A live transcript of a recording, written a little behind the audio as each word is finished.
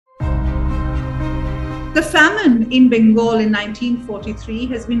The famine in Bengal in 1943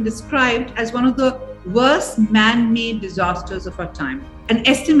 has been described as one of the worst man-made disasters of our time. An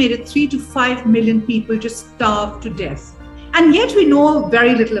estimated 3 to 5 million people just starved to death. And yet we know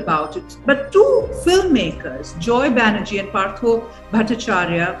very little about it. But two filmmakers, Banerjee and Partho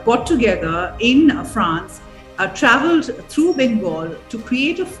Bhattacharya, got together in France, traveled through Bengal to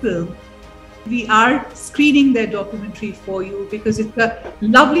create a film. We are screening their documentary for you because it's a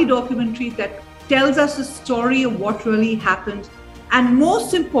lovely documentary that tells us the story of what really happened. And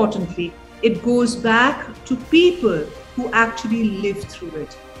most importantly, it goes back to people who actually lived through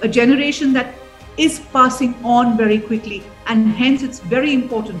it. A generation that is passing on very quickly, and hence it's very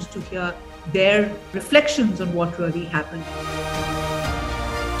important to hear their reflections on what really happened.